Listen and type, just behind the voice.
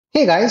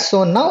Hey guys,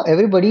 so now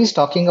everybody is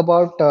talking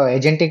about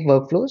agentic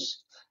workflows.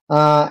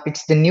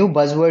 It's the new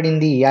buzzword in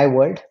the AI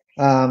world,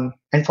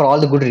 and for all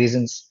the good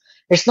reasons.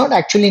 It's not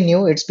actually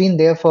new, it's been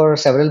there for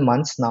several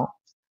months now.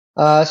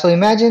 So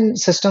imagine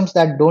systems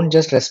that don't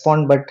just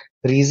respond but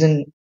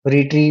reason,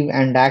 retrieve,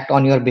 and act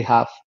on your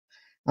behalf.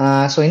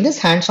 So in this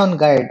hands-on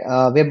guide,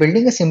 we're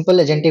building a simple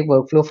agentic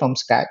workflow from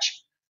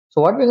scratch.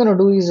 So what we're going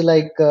to do is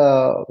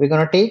we're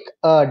going to take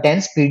a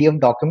dense PDF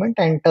document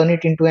and turn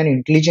it into an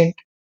intelligent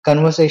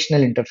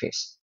conversational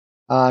interface.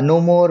 No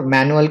more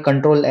manual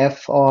control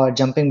F or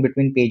jumping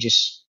between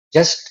pages.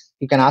 Just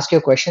you can ask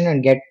your question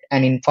and get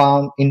an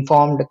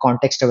informed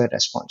context-aware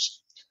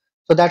response.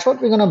 So that's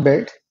what we're going to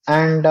build.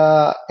 And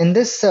in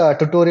this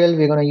tutorial,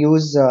 we're going to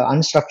use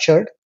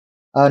Unstructured,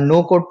 a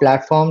no code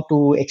platform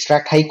to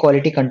extract high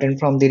quality content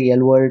from the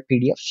real world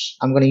PDFs.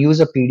 I'm going to use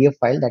a PDF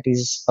file that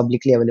is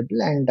publicly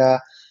available, and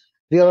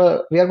we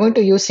are going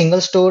to use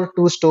SingleStore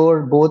to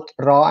store both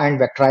raw and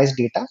vectorized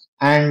data.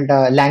 And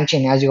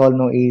LangChain, as you all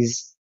know,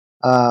 is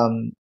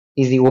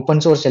the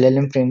open source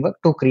LLM framework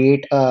to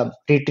create a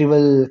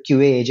retrieval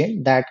QA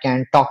agent that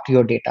can talk to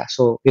your data.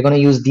 So we're going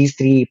to use these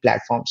three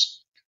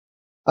platforms.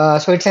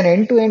 So it's an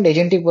end-to-end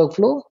agentic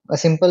workflow, a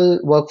simple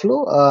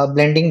workflow,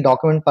 blending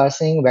document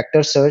parsing,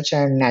 vector search,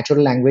 and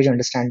natural language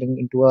understanding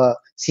into a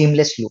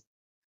seamless loop.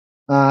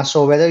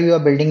 So whether you are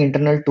building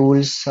internal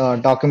tools,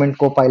 document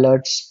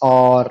copilots,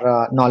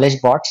 or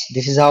knowledge bots,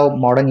 this is how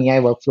modern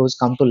AI workflows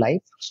come to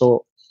life.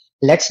 So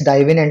let's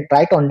dive in and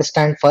try to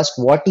understand first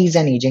what is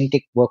an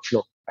agentic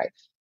workflow, right?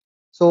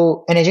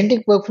 So an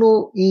agentic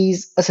workflow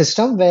is a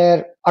system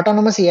where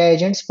autonomous AI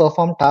agents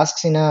perform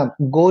tasks in a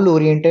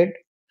goal-oriented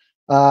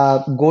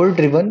goal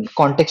driven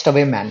context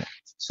aware manner.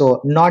 So,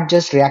 not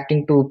just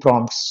reacting to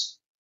prompts,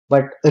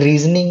 but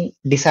reasoning,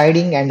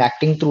 deciding, and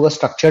acting through a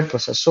structured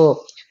process.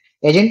 So,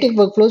 agentic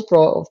workflows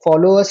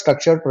follow a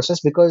structured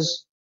process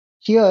because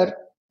here,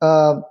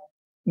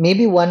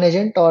 maybe one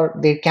agent or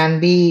there can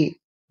be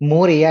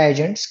more AI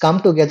agents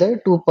come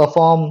together to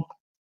perform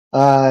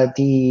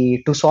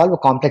the to solve a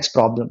complex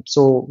problem.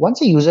 So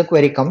once a user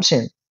query comes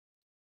in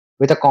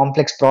with a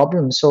complex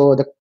problem. So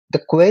the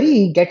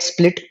query gets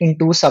split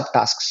into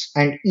subtasks,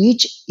 and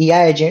each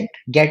AI agent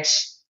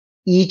gets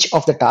each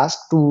of the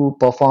tasks to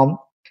perform,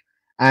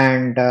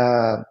 and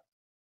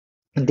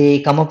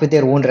they come up with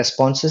their own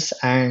responses,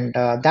 and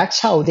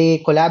that's how they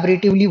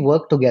collaboratively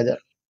work together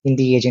in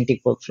the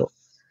agentic workflow.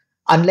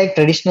 Unlike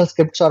traditional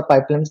scripts or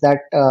pipelines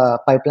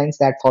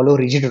that follow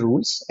rigid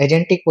rules,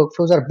 agentic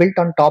workflows are built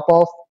on top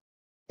of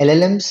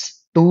LLMs,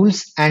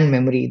 tools, and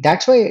memory.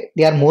 That's why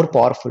they are more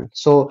powerful.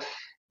 So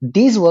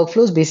these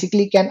workflows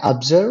basically can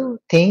observe,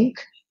 think,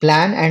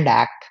 plan, and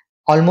act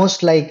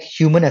almost like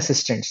human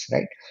assistants,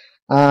 right?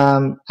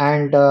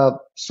 And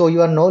so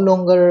you are no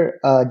longer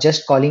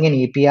just calling an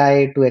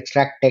API to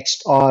extract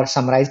text or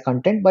summarize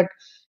content, but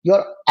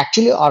you're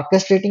actually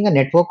orchestrating a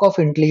network of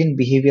intelligent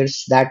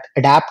behaviors that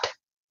adapt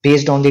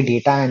based on the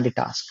data and the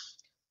task.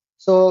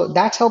 So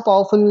that's how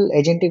powerful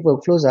agentic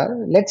workflows are.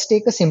 Let's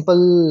take a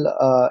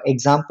simple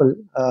example.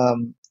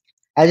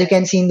 As you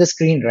can see in the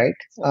screen, right?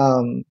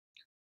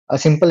 A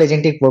simple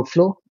agentic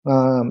workflow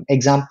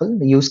example,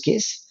 the use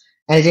case.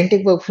 An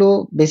agentic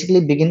workflow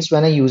basically begins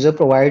when a user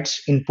provides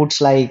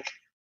inputs like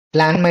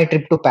plan my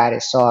trip to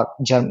Paris or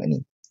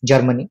Germany,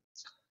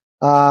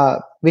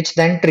 which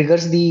then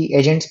triggers the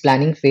agent's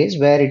planning phase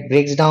where it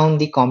breaks down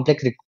the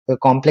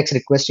complex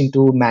request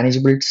into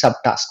manageable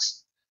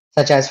subtasks,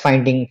 such as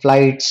finding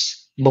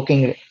flights,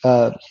 booking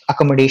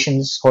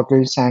accommodations,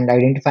 hotels, and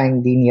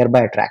identifying the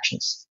nearby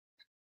attractions.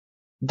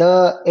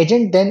 The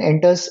agent then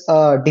enters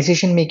a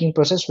decision making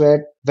process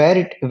where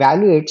it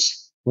evaluates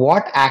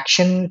what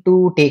action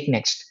to take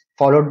next,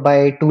 followed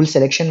by tool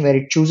selection, where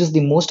it chooses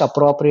the most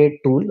appropriate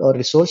tool or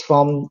resource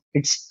from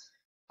its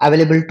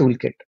available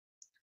toolkit,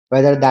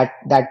 whether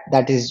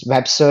that is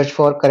web search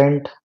for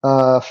current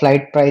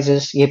flight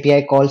prices,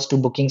 API calls to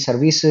booking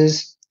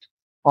services,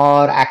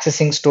 or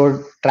accessing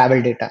stored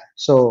travel data.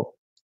 So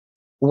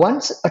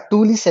once a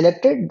tool is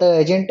selected, the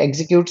agent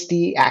executes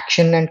the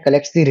action and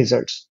collects the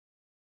results,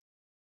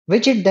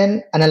 which it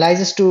then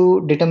analyzes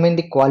to determine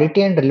the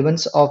quality and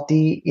relevance of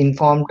the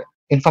informed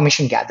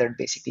information gathered,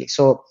 basically.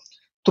 So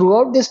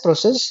throughout this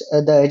process,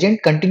 the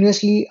agent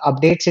continuously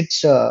updates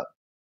its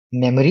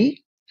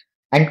memory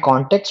and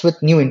context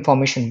with new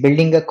information,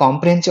 building a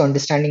comprehensive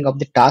understanding of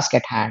the task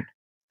at hand,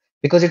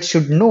 because it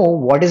should know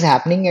what is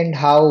happening and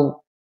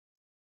how.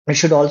 It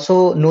should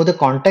also know the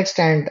context,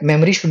 and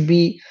memory should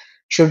be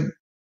should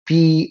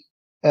keep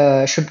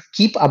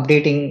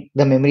updating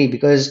the memory,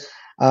 because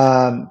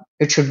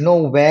it should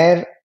know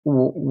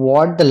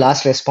what the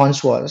last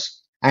response was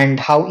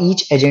and how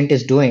each agent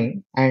is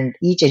doing, and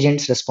each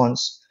agent's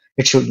response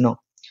it should know.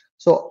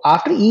 So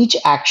after each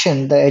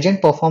action, the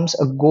agent performs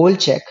a goal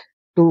check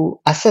to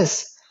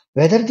assess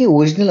whether the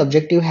original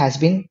objective has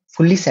been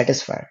fully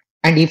satisfied,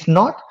 and if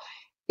not,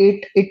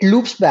 it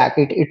loops back,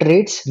 it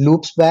iterates,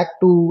 loops back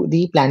to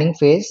the planning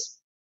phase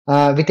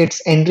with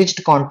its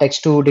enriched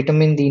context to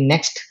determine the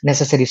next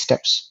necessary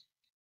steps.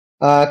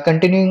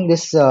 continuing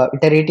this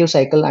iterative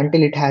cycle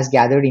until it has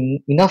gathered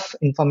enough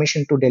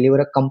information to deliver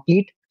a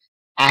complete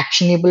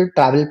actionable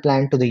travel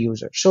plan to the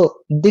user. So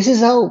this is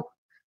how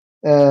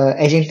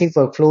agentic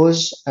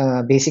workflows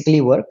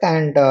basically work,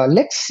 and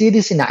let's see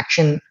this in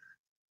action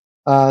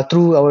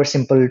through our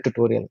simple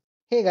tutorial.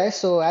 Hey guys,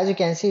 so as you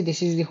can see,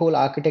 this is the whole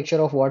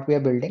architecture of what we are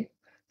building,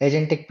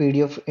 Agentic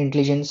PDF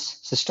intelligence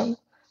system.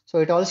 So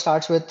it all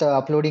starts with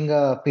uploading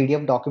a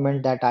PDF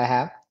document that I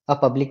have, a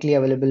publicly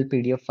available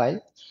PDF file,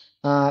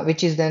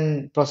 which is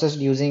then processed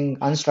using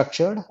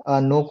Unstructured, a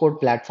no-code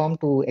platform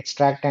to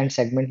extract and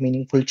segment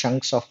meaningful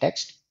chunks of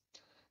text.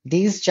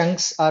 These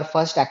chunks are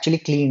first actually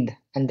cleaned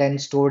and then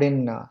stored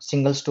in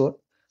SingleStore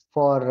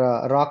for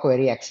raw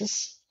query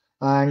access.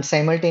 And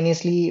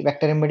simultaneously,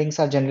 vector embeddings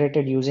are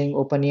generated using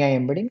OpenAI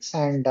embeddings,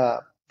 and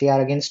they are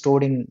again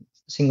stored in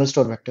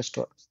SingleStore vector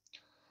store.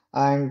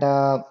 And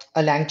a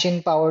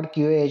LangChain powered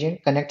QA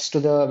agent connects to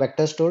the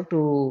vector store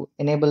to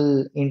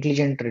enable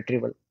intelligent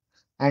retrieval.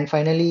 And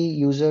finally,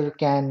 user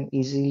can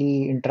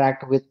easily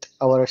interact with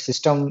our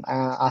system,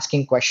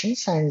 asking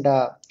questions, and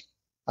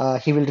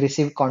he will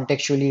receive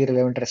contextually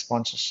relevant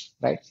responses,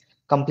 right?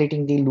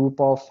 Completing the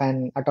loop of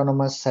an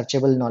autonomous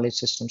searchable knowledge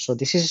system. So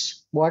this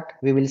is what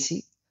we will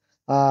see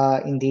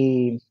in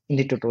the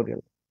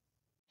tutorial.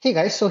 Hey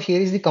guys, so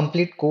here is the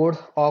complete code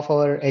of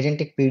our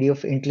agentic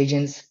PDF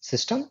intelligence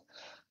system.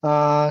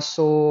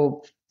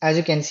 So as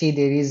you can see,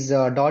 there is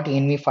a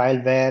 .env file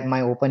where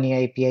my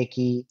OpenAI API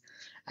key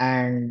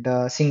and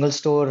single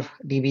store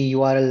DB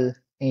URL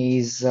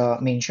is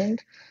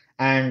mentioned.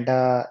 And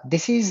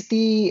this is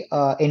the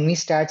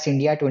NVStats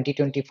India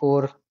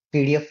 2024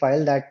 PDF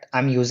file that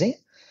I'm using.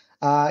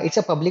 It's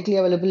a publicly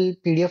available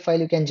PDF file.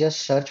 You can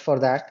just search for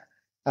that.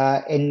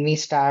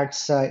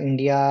 NVStats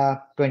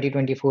India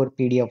 2024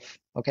 PDF.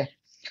 Okay.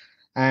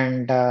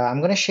 And I'm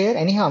going to share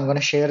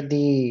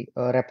the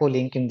repo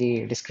link in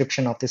the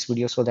description of this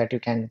video so that you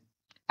can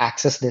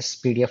access this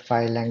PDF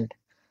file and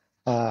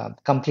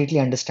completely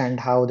understand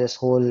how this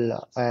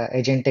whole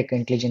agentic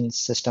intelligence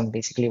system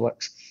basically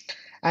works.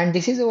 And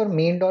this is our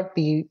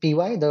main.py.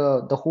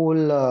 The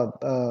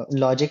whole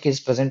logic is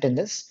present in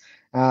this.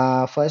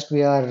 First,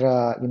 we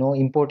are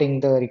importing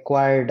the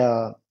required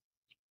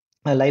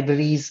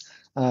libraries,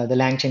 the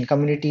LangChain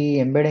community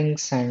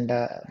embeddings, and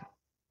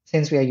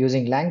since we are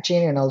using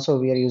LangChain and also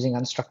we are using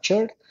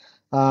unstructured,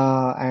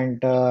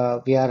 and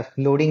we are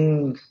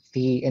loading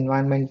the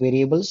environment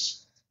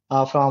variables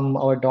from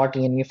our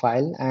 .env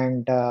file,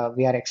 and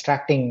we are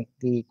extracting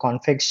the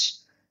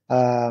configs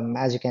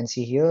as you can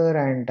see here,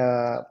 and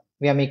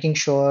we are making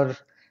sure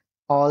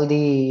all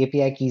the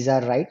API keys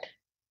are right.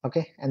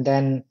 Okay, and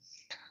then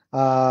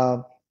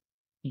uh,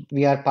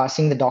 we are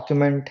parsing the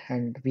document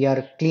and we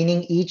are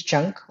cleaning each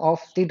chunk of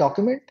the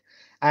document,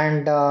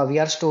 and we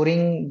are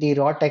storing the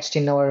raw text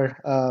in our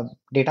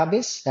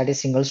database, that is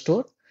single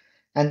store,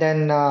 and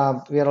then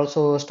we are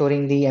also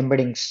storing the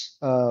embeddings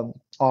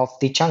of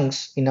the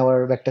chunks in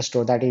our vector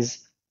store, that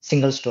is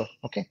single store.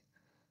 Okay,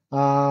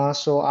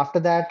 so after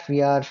that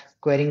we are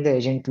querying the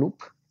agent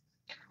loop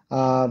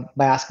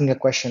by asking a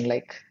question,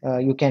 like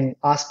you can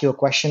ask your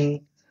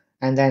question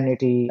and then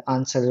it will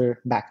answer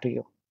back to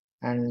you.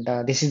 And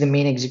this is the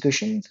main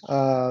execution.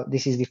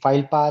 This is the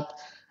file path.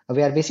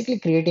 We are basically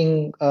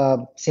creating a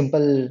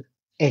simple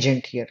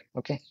agent here.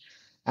 Okay.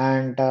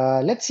 And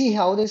let's see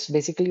how this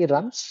basically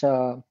runs.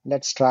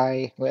 Let's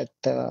try with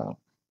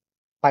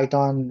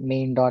Python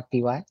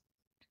main.py.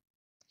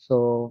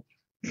 So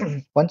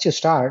once you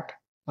start,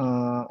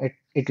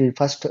 it will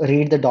first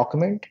read the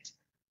document,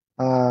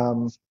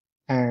 um,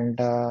 and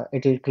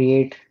it will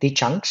create the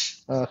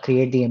chunks,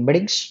 create the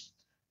embeddings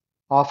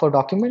of a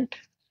document.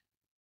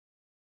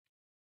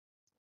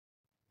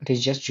 It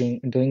is just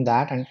doing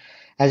that, and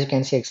as you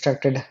can see,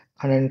 extracted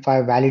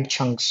 105 valid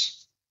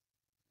chunks.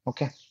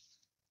 Okay,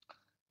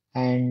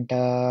 and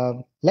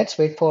let's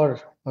wait for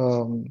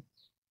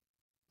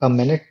a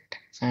minute,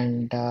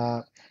 and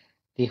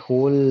the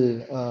whole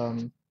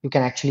you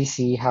can actually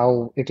see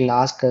how it'll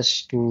ask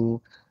us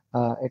to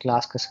it'll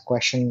ask us a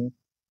question.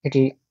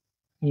 It'll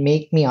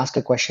make me ask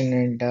a question,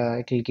 and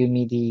it will give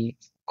me the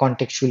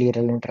contextually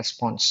relevant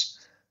response.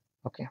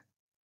 Okay,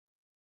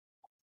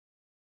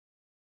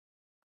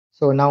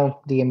 so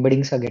now the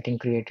embeddings are getting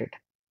created.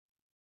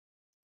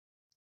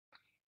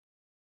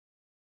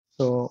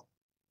 So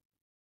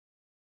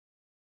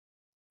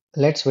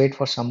let's wait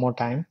for some more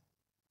time.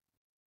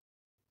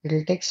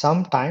 It'll take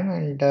some time,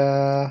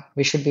 and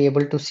we should be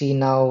able to see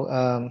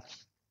now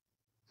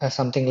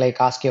something like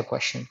ask your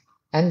question,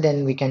 and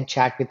then we can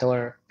chat with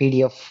our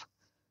PDF.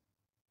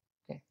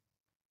 Okay.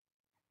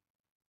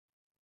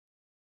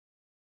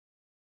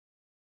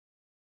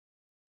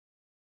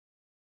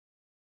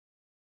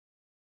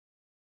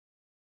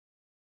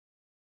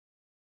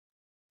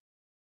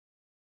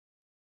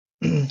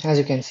 As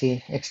you can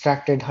see,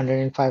 extracted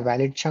 105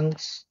 valid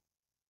chunks,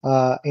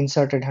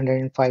 inserted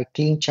 105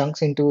 clean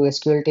chunks into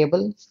SQL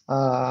table.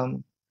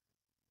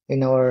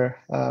 In our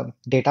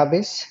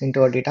database,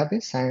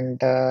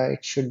 and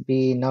it should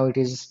be now, it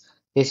is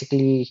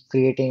basically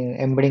creating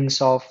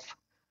embeddings of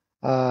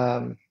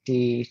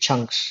the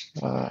chunks,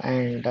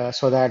 and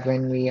so that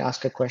when we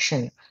ask a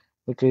question,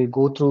 it will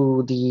go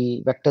through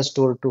the vector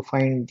store to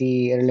find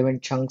the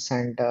relevant chunks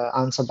and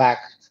answer back.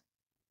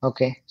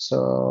 Okay,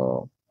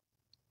 so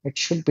it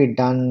should be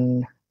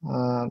done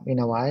in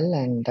a while,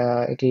 and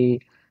it'll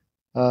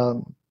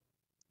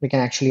we can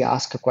actually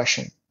ask a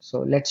question. So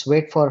let's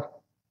wait for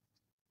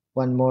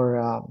one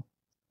more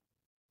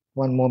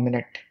one more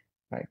minute,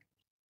 right?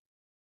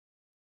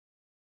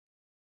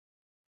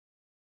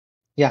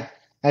 Yeah,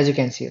 as you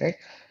can see, right?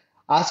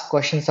 Ask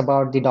questions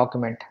about the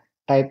document,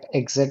 type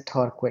exit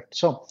or quit.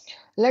 So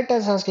let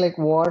us ask like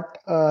what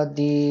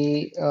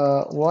the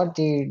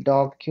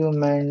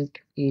document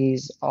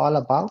is all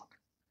about.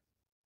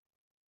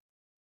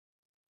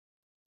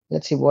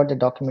 Let's see what the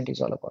document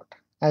is all about.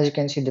 As you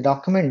can see, the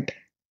document,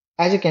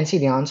 as you can see,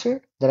 the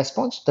answer, the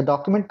response, the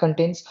document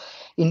contains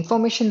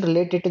information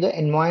related to the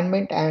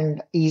environment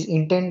and is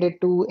intended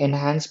to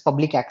enhance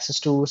public access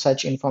to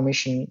such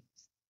information.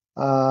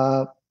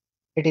 Uh,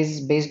 it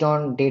is based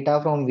on data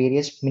from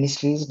various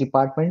ministries,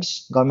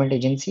 departments, government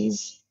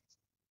agencies,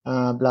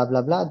 blah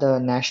blah blah. The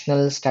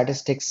National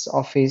Statistics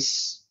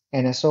Office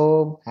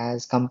 (NSO)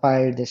 has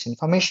compiled this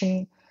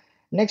information.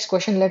 Next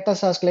question, let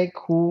us ask like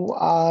who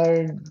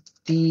are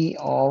the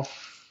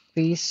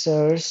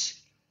officers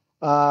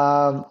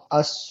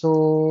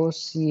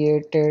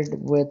associated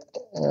with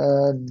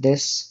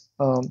this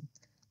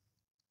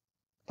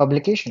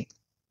publication.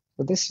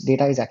 So this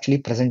data is actually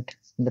present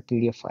in the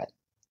PDF file.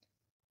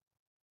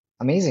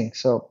 Amazing.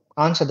 So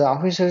answer, the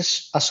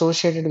officers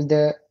associated with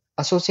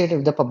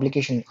the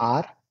publication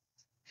are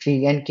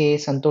Shri N.K.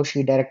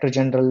 Santoshi, Director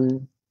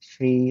General;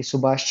 Shri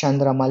Subhash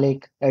Chandra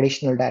Malik,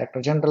 Additional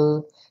Director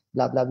General;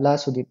 blah blah blah.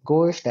 Sudeep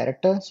Ghosh,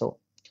 Director. So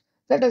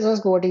let us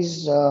ask what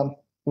is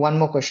one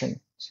more question.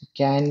 So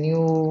can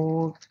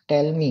you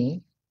tell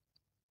me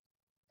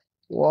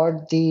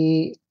what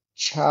the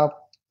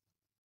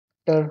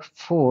chapter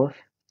 4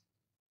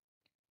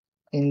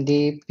 in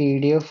the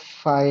PDF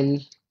file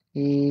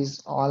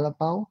is all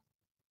about?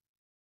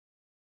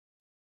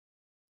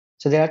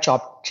 So there are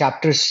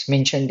chapters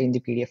mentioned in the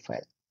PDF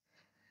file.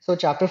 So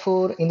chapter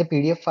 4 in the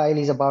PDF file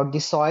is about the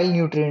soil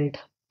nutrient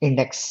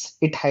index.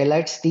 It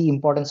highlights the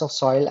importance of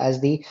soil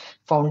as the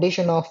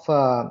foundation of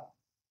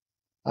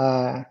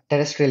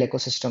terrestrial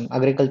ecosystem,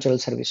 agricultural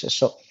services.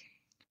 So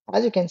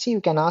as you can see,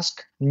 you can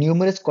ask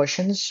numerous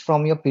questions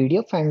from your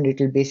PDF and it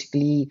will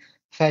basically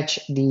fetch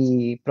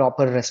the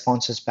proper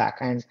responses back.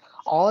 And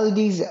all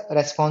these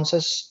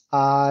responses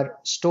are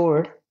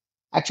stored.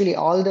 Actually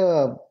all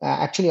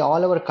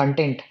our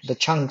content, the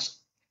chunks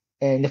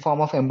in the form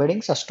of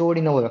embeddings are stored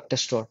in our vector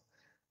store.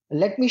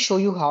 Let me show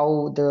you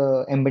how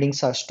the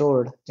embeddings are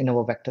stored in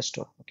our vector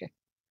store. Okay.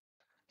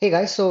 Hey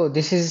guys, so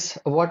this is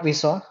what we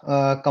saw,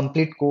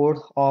 complete code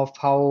of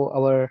how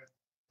our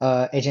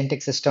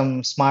agentic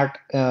system, smart,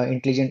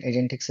 intelligent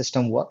agentic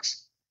system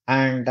works.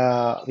 And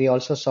we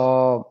also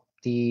saw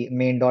the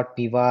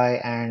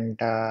main.py, and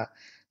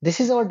this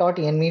is our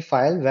 .env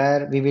file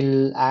where we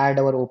will add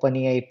our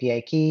OpenAI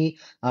API key,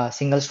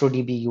 SingleStore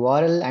DB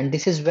URL, and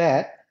this is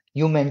where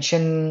you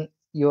mention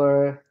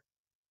your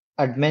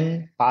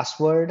admin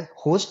password,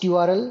 host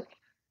URL,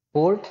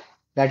 port,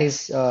 that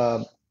is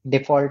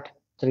default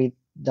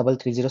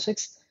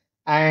 33306,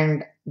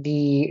 and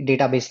the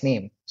database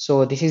name.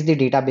 So this is the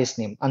database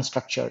name,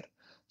 unstructured.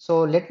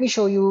 So let me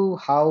show you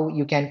how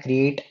you can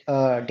create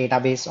a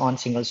database on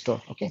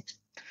SingleStore. Okay.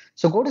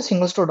 So go to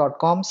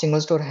singlestore.com.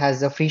 SingleStore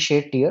has a free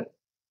shade tier.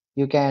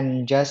 You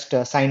can just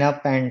sign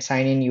up and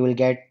sign in. You will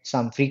get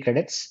some free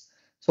credits.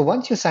 So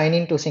once you sign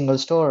into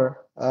SingleStore,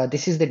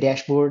 this is the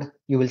dashboard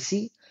you will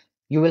see.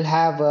 You will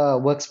have a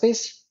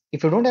workspace.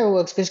 If you don't have a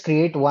workspace,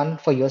 create one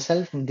for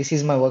yourself. This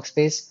is my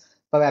workspace,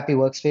 Power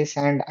workspace,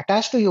 and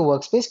attached to your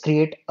workspace,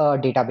 create a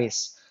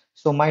database.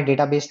 So my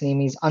database name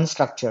is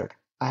Unstructured.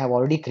 I have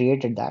already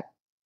created that.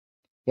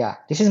 Yeah,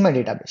 this is my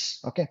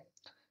database. Okay.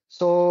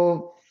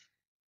 So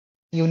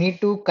you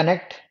need to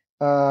connect,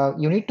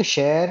 you need to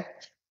share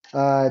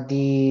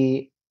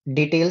the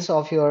details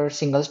of your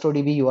single store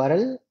DB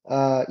URL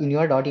in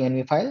your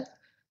 .env file.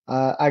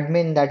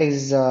 Admin, that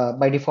is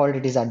by default,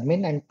 it is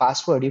admin, and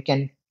password. You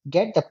can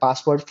get the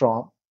password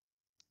from,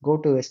 go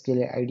to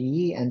SQL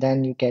IDE, and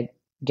then you can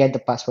get the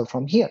password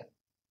from here.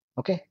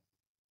 Okay.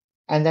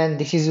 And then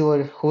this is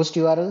your host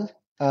URL.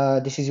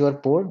 This is your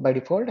port by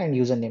default and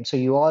username. So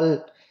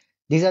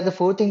these are the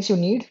four things you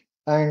need,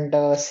 and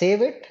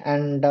save it,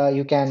 and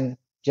you can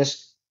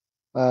just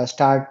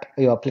start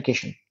your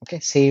application. Okay,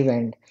 save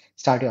and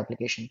start your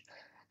application.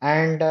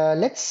 And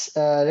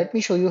let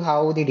me show you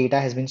how the data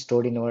has been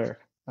stored in our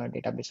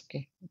database.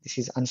 Okay, this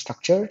is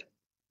unstructured.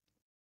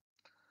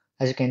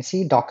 As you can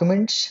see,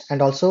 documents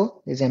and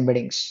also is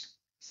embeddings,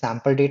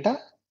 sample data,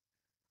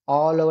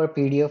 all our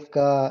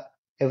PDF,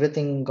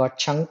 everything got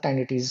chunked and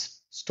it is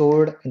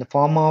stored in the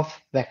form of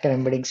vector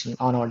embeddings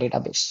on our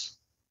database.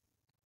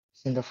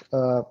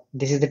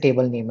 This is the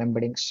table name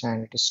embeddings,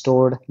 and it is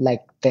stored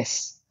like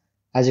this.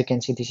 As you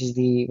can see, this is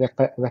the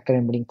vector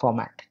embedding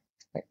format.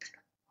 Right?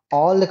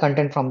 All the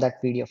content from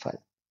that PDF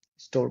file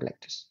stored like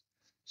this.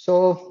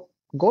 So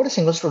Go to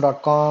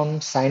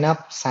singlestore.com, sign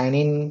up, sign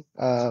in,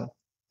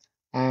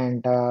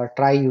 and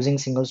try using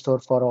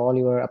SingleStore for all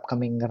your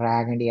upcoming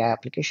RAG and AI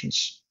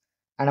applications.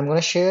 And I'm going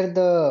to share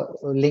the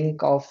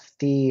link of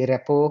the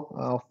repo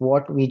of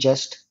what we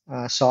just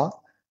saw,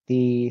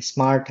 the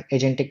smart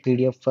agentic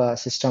PDF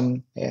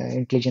system,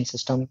 intelligent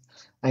system,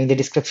 in the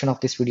description of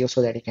this video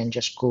so that you can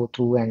just go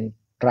through and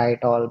try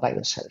it all by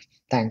yourself.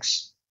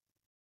 Thanks.